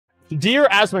Dear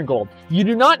Asmongold, you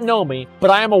do not know me, but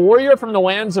I am a warrior from the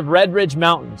lands of Redridge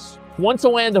Mountains. Once a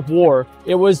land of war,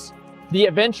 it was the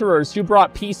adventurers who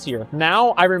brought peace here.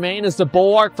 Now I remain as the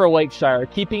bulwark for Lakeshire,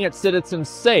 keeping its citizens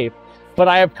safe, but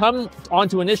I have come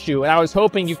onto an issue and I was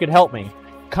hoping you could help me.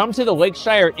 Come to the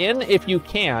Lakeshire Inn if you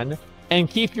can, and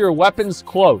keep your weapons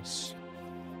close.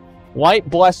 Light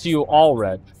bless you all,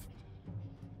 Red.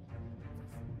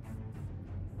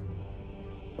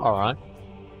 Alright.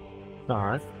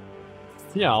 Alright.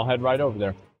 Yeah, I'll head right over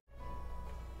there.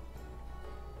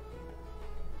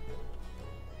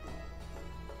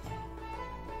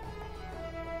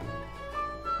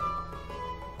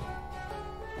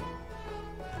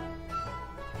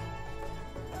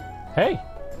 Hey!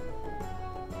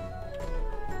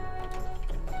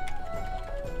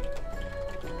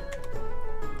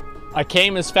 I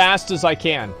came as fast as I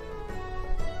can.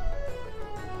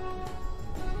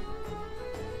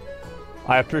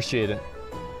 I appreciate it.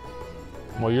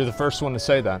 Well, you're the first one to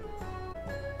say that.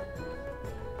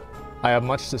 I have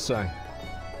much to say.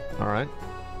 Alright.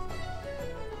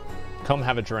 Come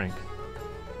have a drink.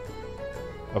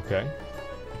 Okay.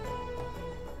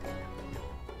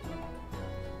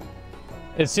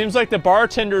 It seems like the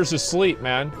bartender's asleep,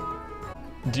 man.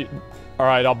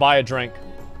 Alright, I'll buy a drink.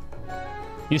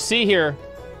 You see here,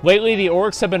 lately the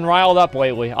orcs have been riled up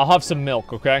lately. I'll have some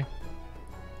milk, okay?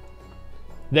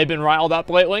 They've been riled up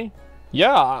lately?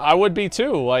 Yeah, I would be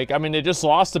too. Like, I mean, they just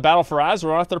lost the battle for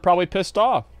Azeroth. They're probably pissed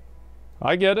off.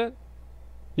 I get it.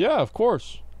 Yeah, of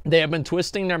course. They have been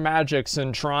twisting their magics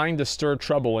and trying to stir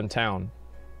trouble in town.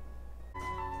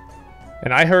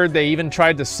 And I heard they even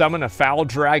tried to summon a foul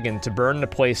dragon to burn the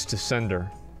place to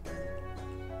cinder.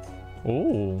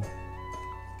 Ooh.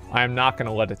 I am not going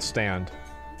to let it stand.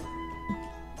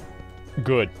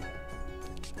 Good.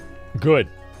 Good.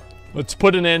 Let's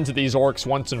put an end to these orcs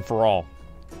once and for all.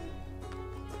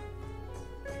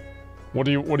 What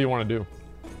do you want to do?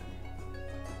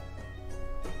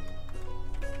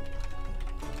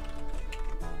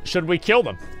 Should we kill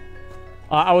them?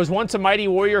 I was once a mighty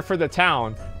warrior for the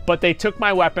town, but they took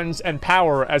my weapons and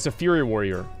power as a fury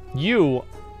warrior. You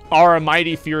are a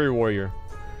mighty fury warrior.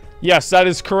 Yes, that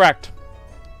is correct.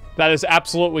 That is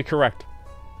absolutely correct.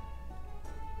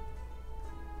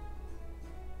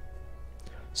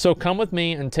 So come with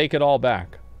me and take it all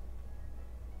back.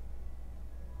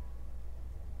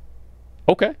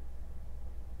 Okay.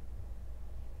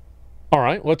 All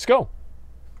right, let's go.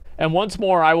 And once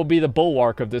more, I will be the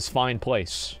bulwark of this fine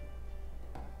place.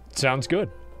 Sounds good.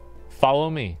 Follow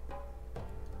me.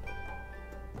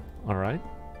 All right.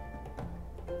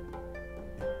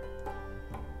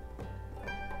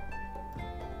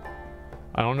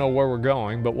 I don't know where we're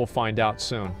going, but we'll find out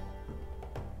soon.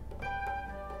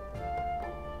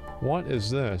 What is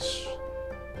this?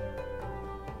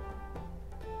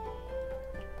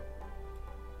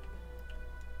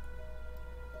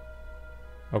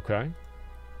 Okay.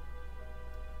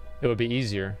 It would be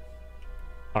easier.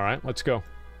 Alright, let's go.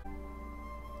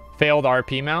 Failed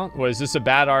RP mount? Was this a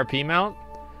bad RP mount?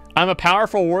 I'm a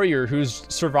powerful warrior who's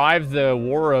survived the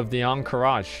War of the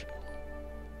Ahn'Qiraj.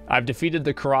 I've defeated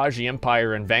the Qiraji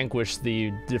Empire and vanquished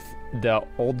the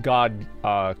old god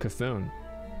Cthulhu.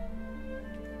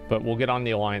 But we'll get on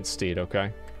the Alliance steed,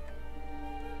 okay?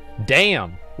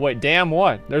 Damn! Wait, damn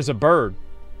what? There's a bird.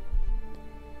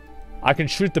 I can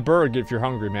shoot the bird if you're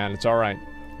hungry, man. It's alright.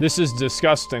 This is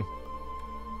disgusting.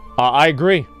 I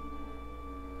agree.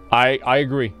 I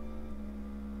agree.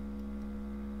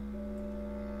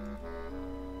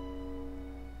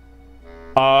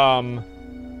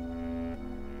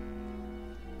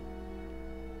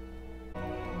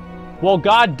 Well,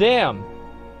 goddamn.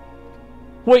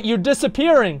 Wait, you're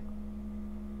disappearing.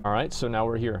 Alright, so now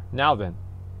we're here. Now then.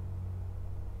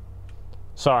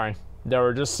 Sorry. There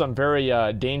were just some very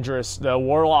dangerous... The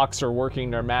warlocks are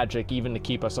working their magic even to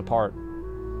keep us apart.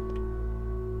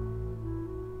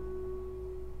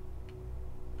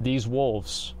 These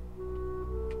wolves.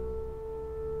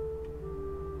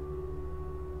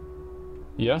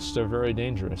 Yes, they're very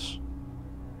dangerous.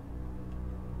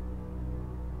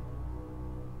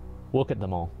 Look at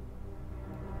them all.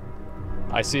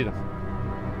 I see them.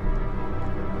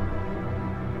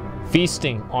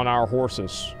 Feasting on our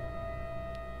horses.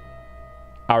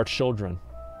 Our children.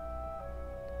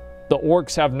 The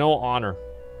orcs have no honor.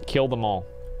 Kill them all.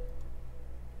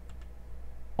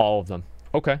 All of them.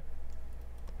 Okay.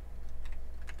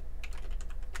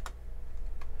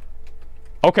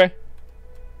 Okay.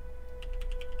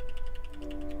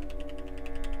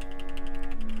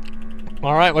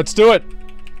 Alright, let's do it.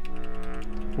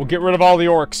 We'll get rid of all the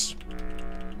orcs.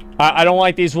 I don't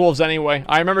like these wolves anyway.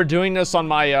 I remember doing this on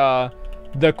my,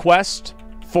 the quest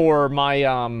for my,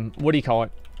 what do you call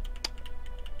it?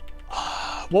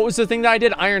 What was the thing that I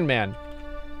did? Iron Man.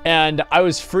 And I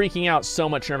was freaking out so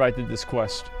much whenever I did this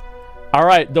quest. All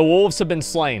right, the wolves have been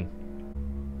slain.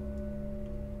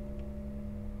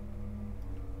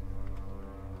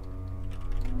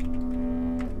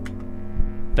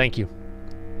 Thank you.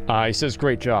 He says,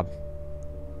 great job.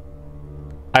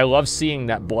 I love seeing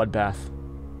that bloodbath.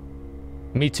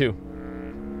 Me too.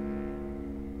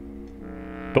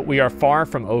 But we are far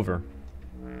from over.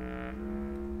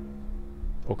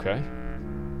 Okay.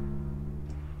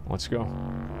 Let's go.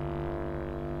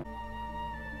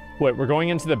 Wait, we're going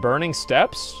into the burning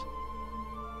steps?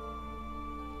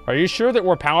 Are you sure that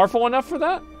we're powerful enough for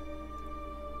that?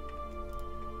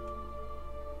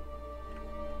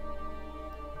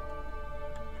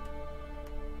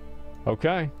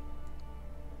 Okay.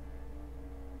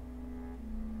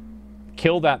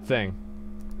 Kill that thing.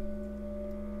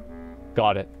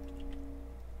 Got it.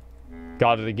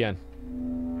 Got it again.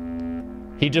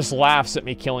 He just laughs at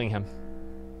me killing him.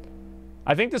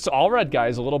 I think this all-red guy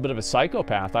is a little bit of a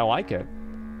psychopath. I like it.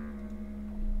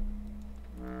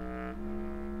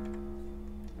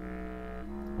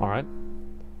 Alright.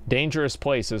 Dangerous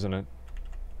place, isn't it?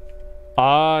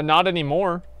 Not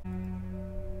anymore.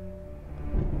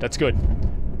 That's good.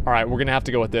 Alright, we're gonna have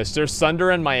to go with this. There's thunder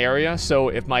in my area, so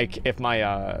if my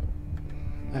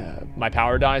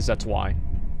power dies, that's why.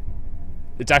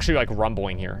 It's actually like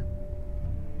rumbling here.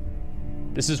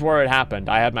 This is where it happened.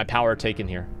 I had my power taken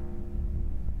here.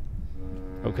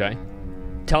 Okay.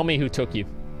 Tell me who took you.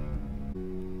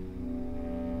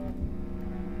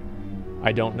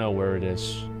 I don't know where it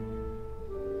is.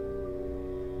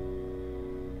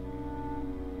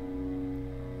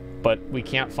 But we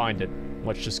can't find it.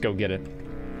 Let's just go get it.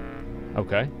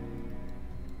 Okay.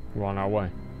 We're on our way.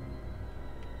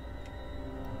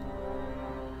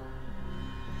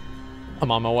 I'm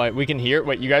on my way. We can hear...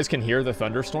 Wait, you guys can hear the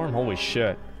thunderstorm? Holy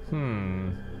shit.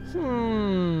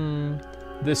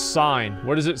 This sign.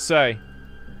 What does it say?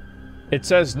 It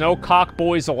says, no cock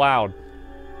boys allowed.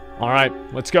 Alright,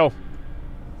 let's go.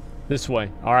 This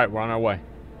way. Alright, we're on our way.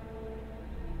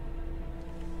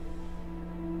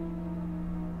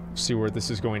 See where this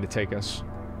is going to take us.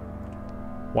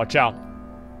 Watch out.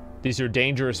 These are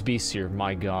dangerous beasts here.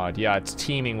 My god. Yeah, it's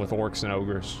teeming with orcs and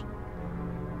ogres.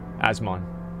 Asmon.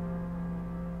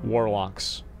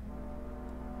 Warlocks.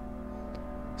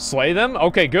 Slay them?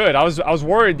 Okay, good. I was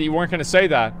worried that you weren't going to say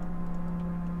that.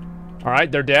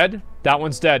 Alright, they're dead. That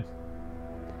one's dead.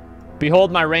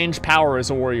 Behold my ranged power as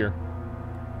a warrior.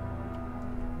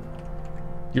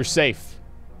 You're safe.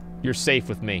 You're safe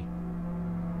with me.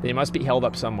 They must be held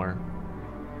up somewhere.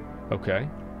 Okay.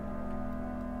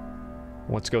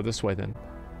 Let's go this way then.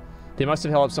 They must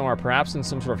have held up somewhere, perhaps in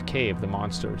some sort of cave, the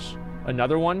monsters.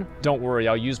 Another one? Don't worry,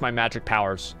 I'll use my magic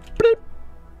powers. Bloop.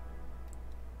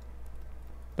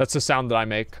 That's the sound that I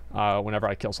make whenever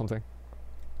I kill something.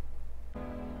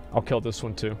 I'll kill this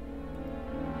one too.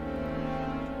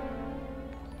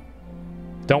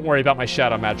 Don't worry about my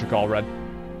shadow magic, all red.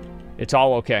 It's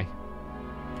all okay.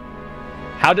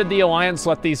 How did the Alliance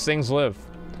let these things live?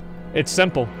 It's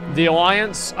simple. The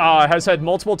Alliance has had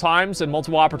multiple times and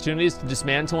multiple opportunities to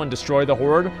dismantle and destroy the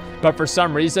Horde, but for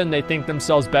some reason they think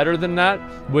themselves better than that,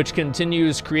 which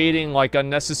continues creating like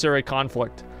unnecessary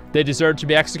conflict. They deserve to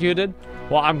be executed?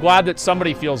 Well, I'm glad that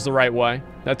somebody feels the right way.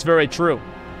 That's very true.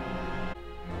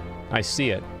 I see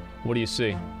it. What do you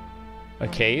see? A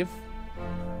cave?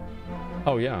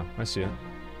 Oh yeah, I see it.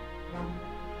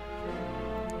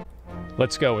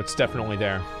 Let's go. It's definitely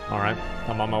there. Alright,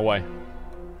 I'm on my way.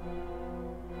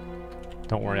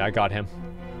 Don't worry, I got him.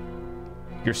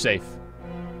 You're safe.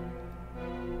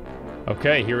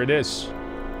 Okay, here it is.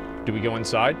 Do we go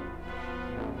inside?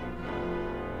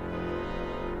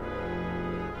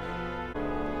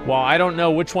 Well, I don't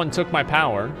know which one took my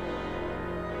power.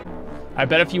 I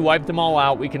bet if you wipe them all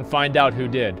out, we can find out who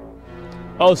did.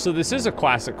 Oh, so this is a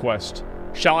classic quest.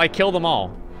 Shall I kill them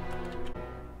all?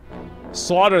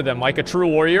 Slaughter them like a true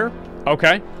warrior?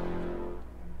 Okay.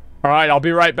 Alright, I'll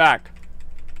be right back.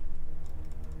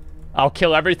 I'll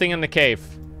kill everything in the cave.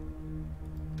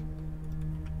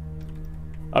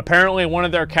 Apparently one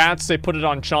of their cats, they put it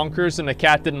on chonkers and the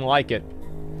cat didn't like it.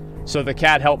 So the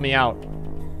cat helped me out.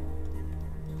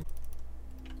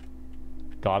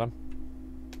 Got him.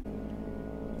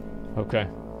 Okay.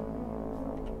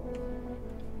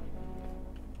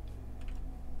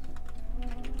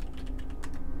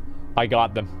 I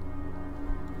got them.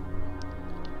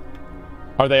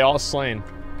 Are they all slain?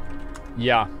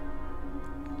 Yeah.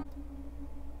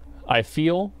 I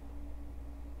feel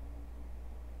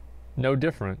no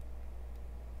different.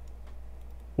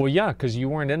 Well, yeah, because you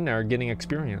weren't in there getting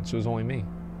experience. It was only me.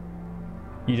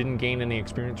 You didn't gain any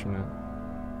experience from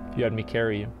that. You had me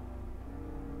carry you.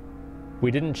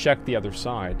 We didn't check the other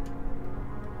side.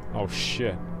 Oh,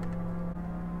 shit.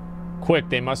 Quick,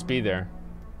 they must be there.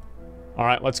 All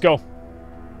right, let's go.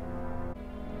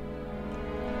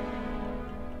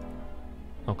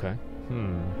 Okay.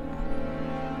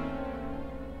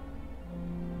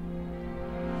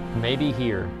 Maybe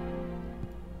here.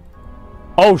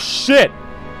 Oh, shit!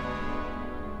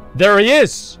 There he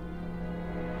is!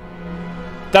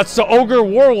 That's the Ogre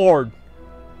Warlord.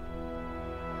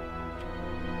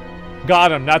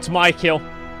 Got him. That's my kill.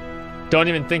 Don't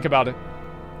even think about it.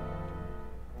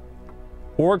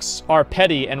 Orcs are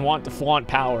petty and want to flaunt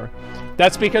power.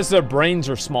 That's because their brains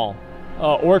are small.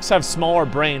 Orcs have smaller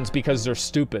brains because they're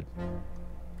stupid.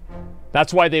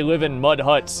 That's why they live in mud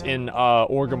huts in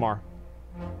Orgrimmar.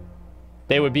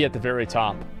 They would be at the very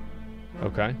top.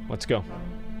 Okay, let's go.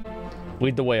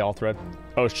 Lead the way, Althred.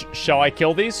 Oh, shall I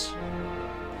kill these?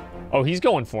 Oh, he's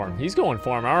going for him. He's going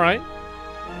for him. All right.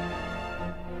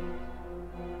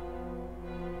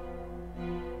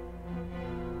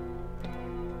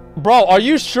 Bro, are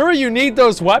you sure you need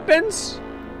those weapons?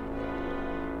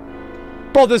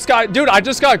 Bro, this guy... Dude, I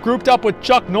just got grouped up with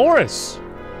Chuck Norris.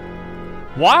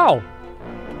 Wow.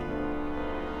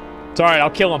 It's alright, I'll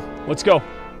kill him. Let's go.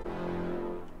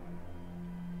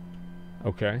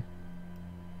 Okay.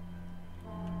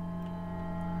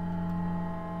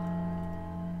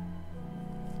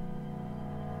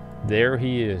 There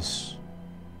he is.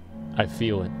 I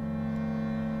feel it.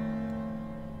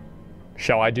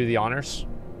 Shall I do the honors?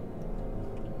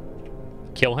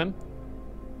 Kill him?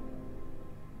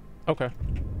 Okay.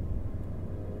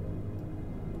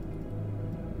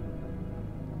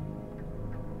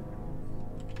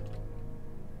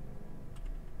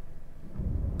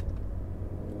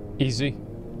 Easy.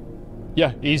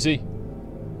 Yeah, easy.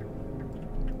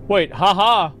 Wait,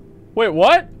 haha. Wait,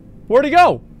 what? Where'd he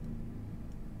go?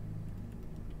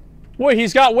 Wait,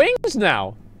 he's got wings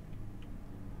now.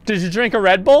 Did you drink a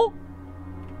Red Bull?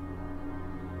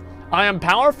 I am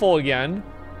powerful again.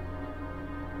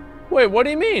 Wait, what do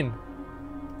you mean?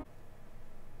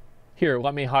 Here,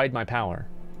 let me hide my power.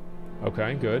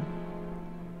 Okay, good.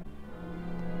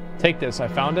 Take this. I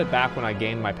found it back when I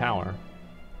gained my power.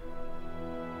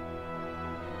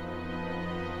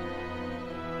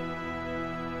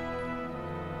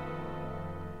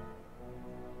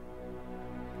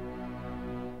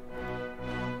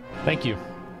 Thank you.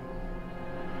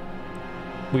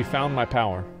 We found my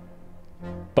power.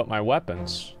 But my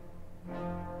weapons...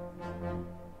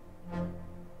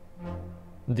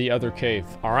 The other cave.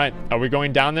 Alright, are we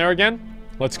going down there again?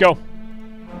 Let's go.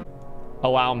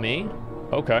 Allow me?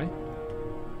 Okay.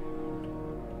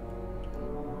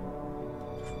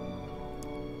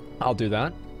 I'll do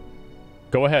that.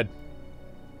 Go ahead.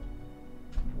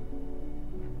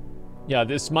 Yeah,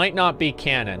 this might not be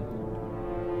canon.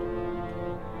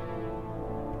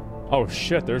 Oh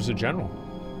shit, there's a general.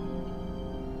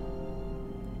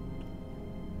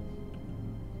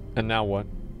 And now what?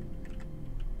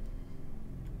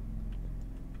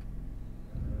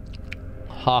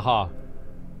 Haha.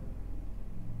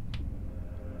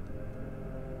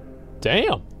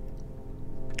 Damn.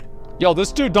 Yo,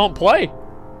 this dude don't play.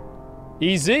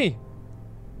 Easy.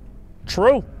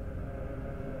 True.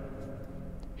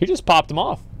 He just popped him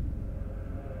off.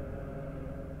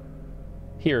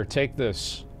 Here, take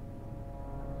this.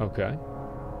 Okay.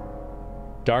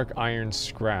 Dark iron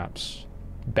scraps.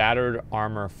 Battered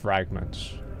armor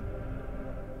fragments.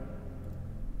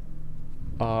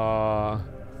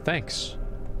 Thanks.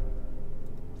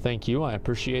 Thank you. I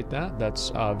appreciate that. That's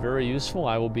very useful.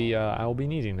 I will be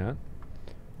needing that.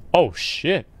 Oh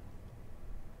shit.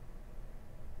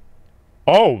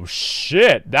 Oh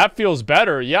shit. That feels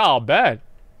better. Yeah, I'll bet.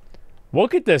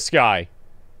 Look at this guy.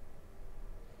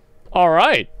 All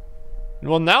right.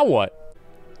 Well, now what?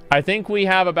 I think we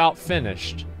have about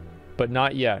finished, but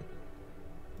not yet.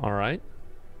 All right.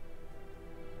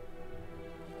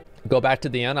 Go back to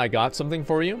the end. I got something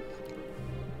for you.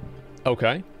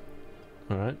 Okay.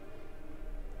 All right.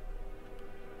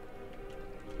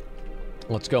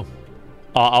 Let's go.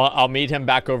 I'll meet him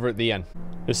back over at the end.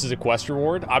 This is a quest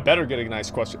reward. I better get a nice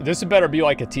quest. This had better be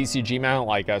like a TCG mount,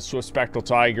 like a Swift Spectral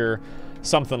Tiger,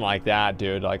 something like that,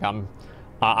 dude. Like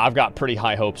I've got pretty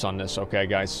high hopes on this. Okay,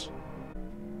 guys.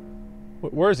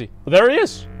 Where is he? Well, there he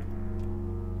is.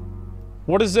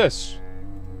 What is this?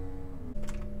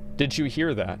 Did you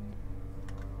hear that?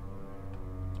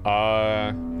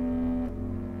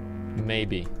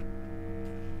 Maybe.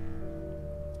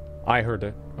 I heard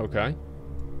it. Okay.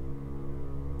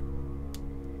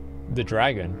 The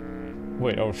dragon.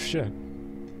 Wait, oh shit.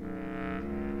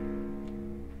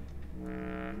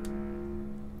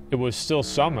 It was still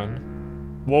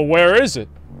summoned. Well, where is it?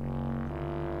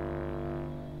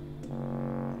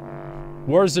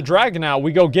 Where's the dragon now?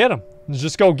 We go get him.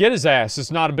 Just go get his ass.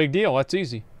 It's not a big deal. That's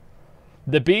easy.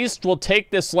 The beast will take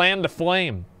this land to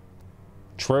flame.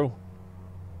 True.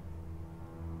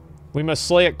 We must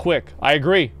slay it quick. I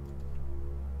agree.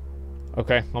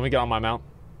 Okay, let me get on my mount.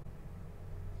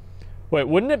 Wait,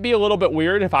 wouldn't it be a little bit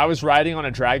weird if I was riding on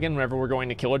a dragon whenever we're going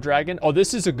to kill a dragon? Oh,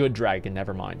 this is a good dragon.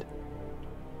 Never mind.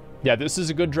 Yeah, this is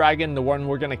a good dragon. The one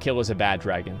we're going to kill is a bad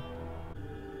dragon.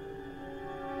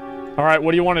 All right,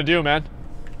 what do you want to do, man?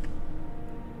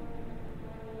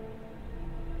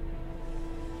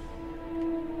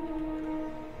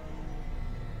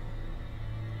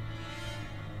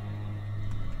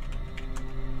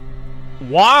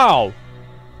 Wow.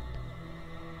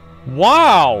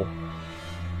 Wow.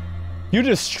 You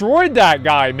destroyed that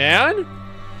guy, man.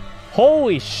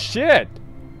 Holy shit.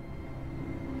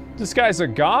 This guy's a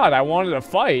god. I wanted to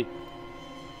fight.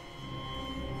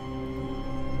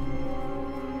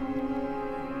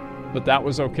 But that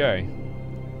was okay.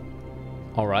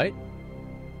 All right.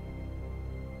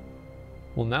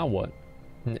 Well, now what?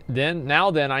 Now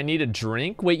then, I need a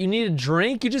drink. Wait, you need a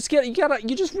drink? You just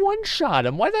one-shot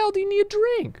him. Why the hell do you need a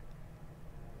drink?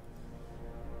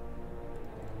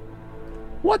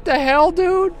 What the hell,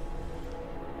 dude?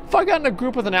 If I got in a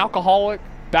group with an alcoholic,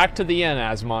 back to the inn,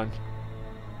 Asmon.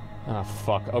 Oh,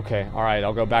 fuck. Okay, all right,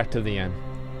 I'll go back to the inn.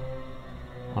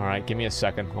 All right, give me a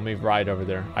second. Let me ride over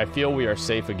there. I feel we are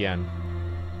safe again.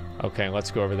 Okay, let's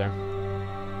go over there.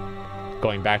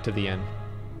 Going back to the inn.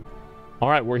 All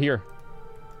right, we're here.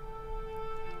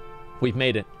 We've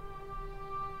made it.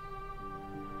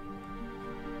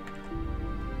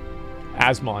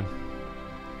 Asmon.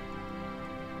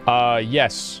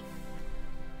 Yes.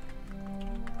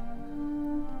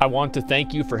 I want to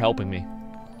thank you for helping me.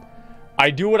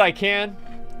 I do what I can,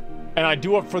 and I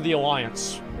do it for the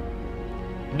Alliance.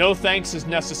 No thanks is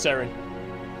necessary.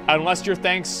 Unless your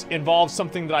thanks involves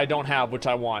something that I don't have, which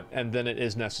I want, and then it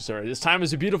is necessary. This time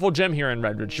is a beautiful gem here in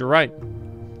Redridge. You're right.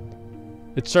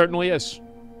 It certainly is.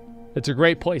 It's a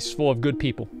great place full of good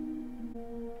people.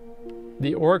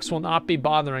 The orcs will not be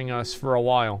bothering us for a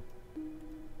while.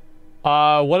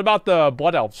 What about the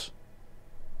Blood Elves?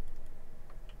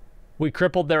 We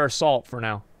crippled their assault for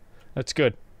now. That's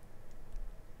good.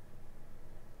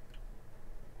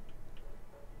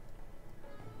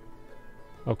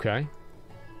 Okay.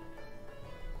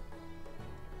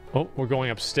 Oh, we're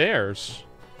going upstairs.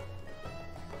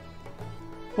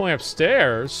 Going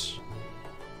upstairs?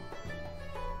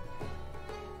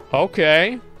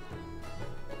 Okay.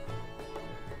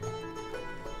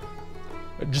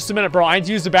 Just a minute, bro. I need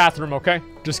to use the bathroom, okay?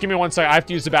 Just give me 1 second. I have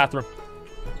to use the bathroom.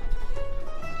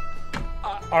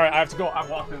 Alright, I have to go. I'm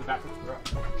walking in the bathroom.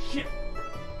 Shit.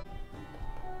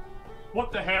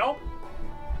 What the hell?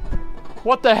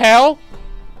 What the hell?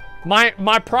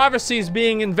 My privacy is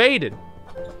being invaded.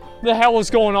 What the hell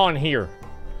is going on here?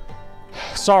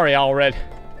 Sorry, Alred.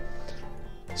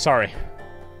 Sorry.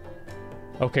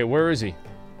 Okay, where is he?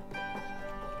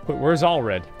 Wait, where's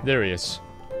Alred? There he is.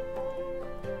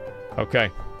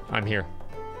 Okay, I'm here.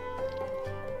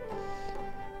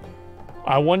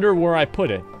 I wonder where I put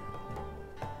it.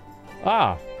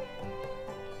 Ah.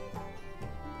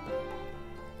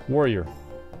 Warrior.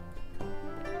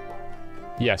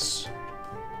 Yes.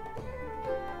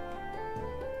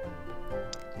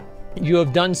 You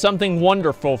have done something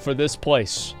wonderful for this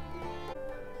place.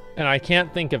 And I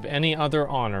can't think of any other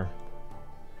honor.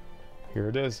 Here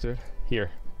it is, dude.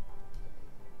 Here.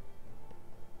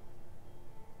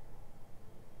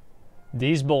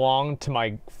 These belong to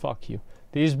my... Fuck you.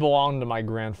 These belong to my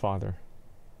grandfather.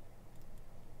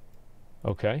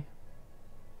 Okay.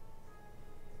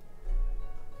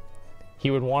 He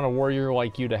would want a warrior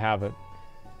like you to have it.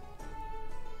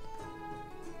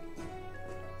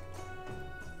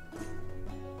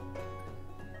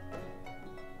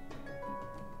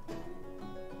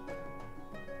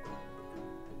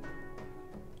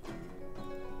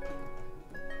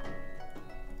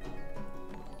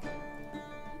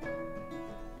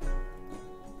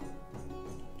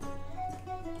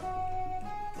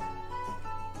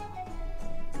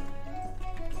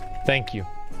 Thank you.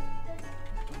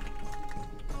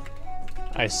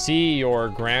 I see your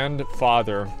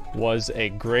grandfather was a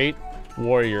great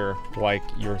warrior like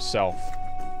yourself.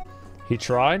 He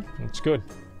tried? That's good.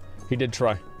 He did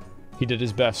try. He did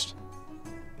his best.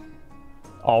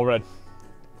 All red.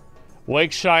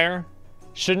 Wakeshire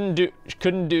couldn't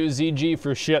do ZG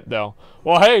for shit though.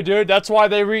 Well, hey dude, that's why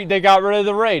they got rid of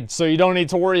the raid, so you don't need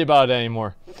to worry about it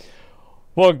anymore.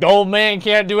 Look, the old man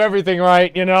can't do everything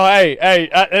right, you know. Hey,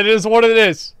 it is what it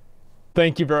is.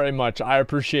 Thank you very much. I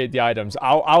appreciate the items.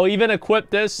 I'll even equip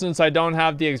this since I don't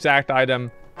have the exact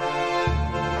item.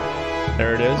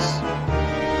 There it is.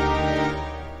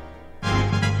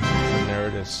 And there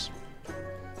it is.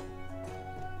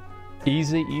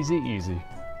 Easy, easy, easy.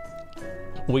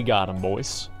 We got him,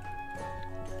 boys.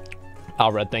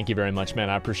 Alred, thank you very much, man.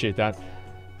 I appreciate that.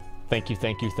 Thank you,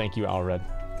 Alred.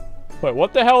 Wait,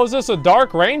 what the hell is this? A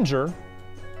Dark Ranger?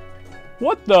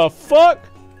 What the fuck?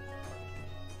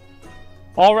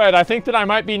 Alright, I think that I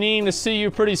might be needing to see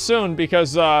you pretty soon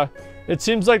because, it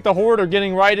seems like the Horde are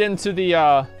getting right into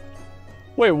the,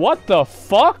 Wait, what the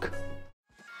fuck?